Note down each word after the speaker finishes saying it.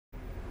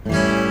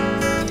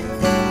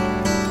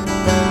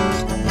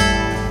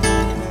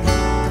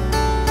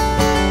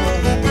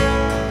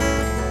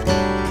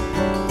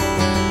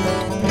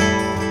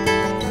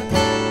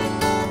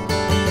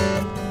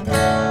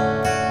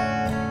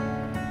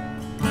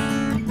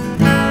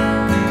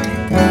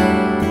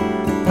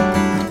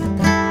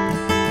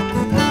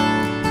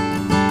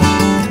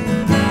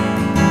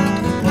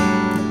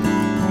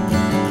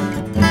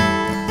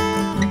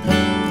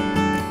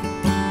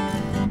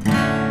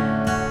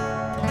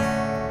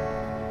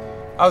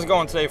How's it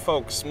going today,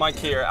 folks? Mike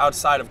here,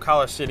 outside of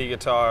Collar City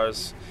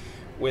Guitars,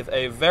 with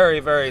a very,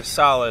 very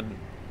solid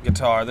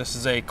guitar. This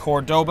is a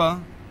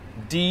Cordoba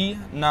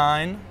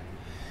D9,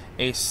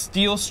 a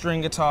steel string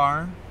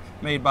guitar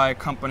made by a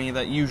company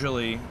that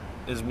usually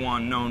is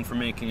one known for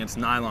making its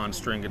nylon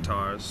string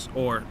guitars,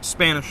 or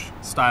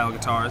Spanish-style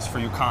guitars for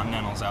you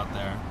continentals out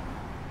there.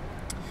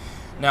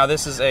 Now,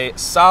 this is a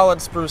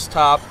solid spruce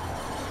top,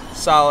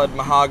 solid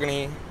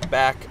mahogany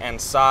back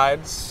and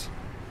sides.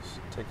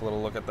 Let's take a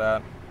little look at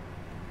that.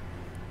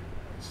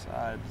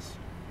 Sides.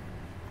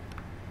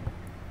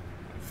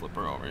 Flip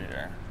her over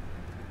here.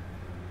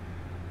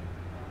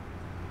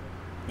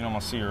 You can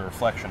almost see your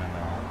reflection in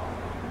there.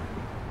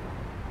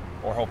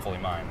 Or hopefully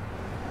mine.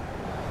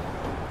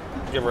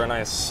 Give her a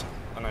nice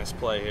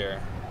play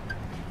here.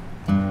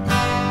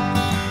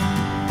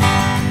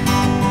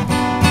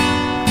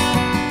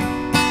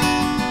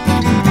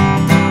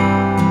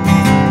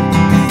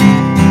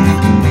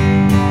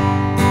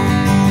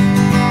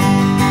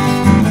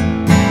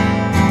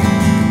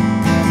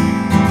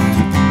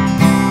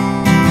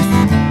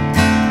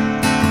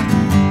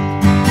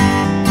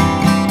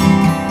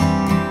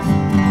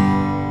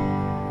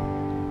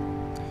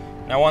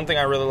 Now, one thing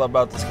I really love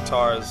about this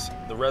guitar is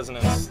the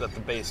resonance that the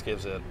bass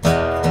gives it.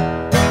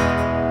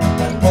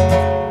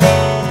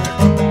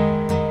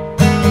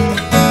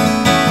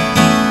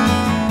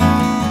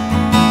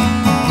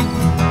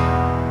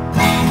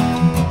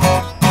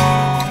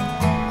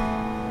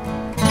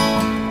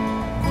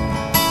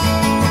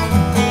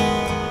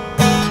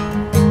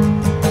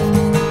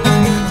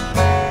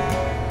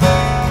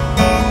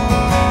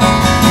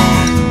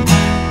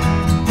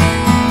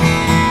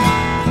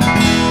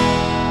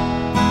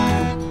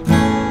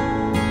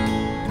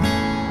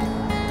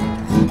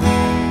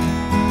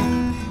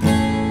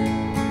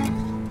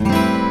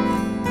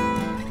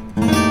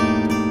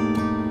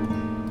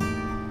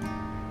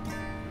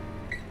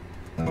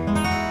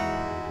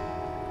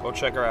 Go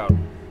check her out.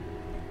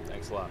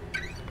 Thanks a lot.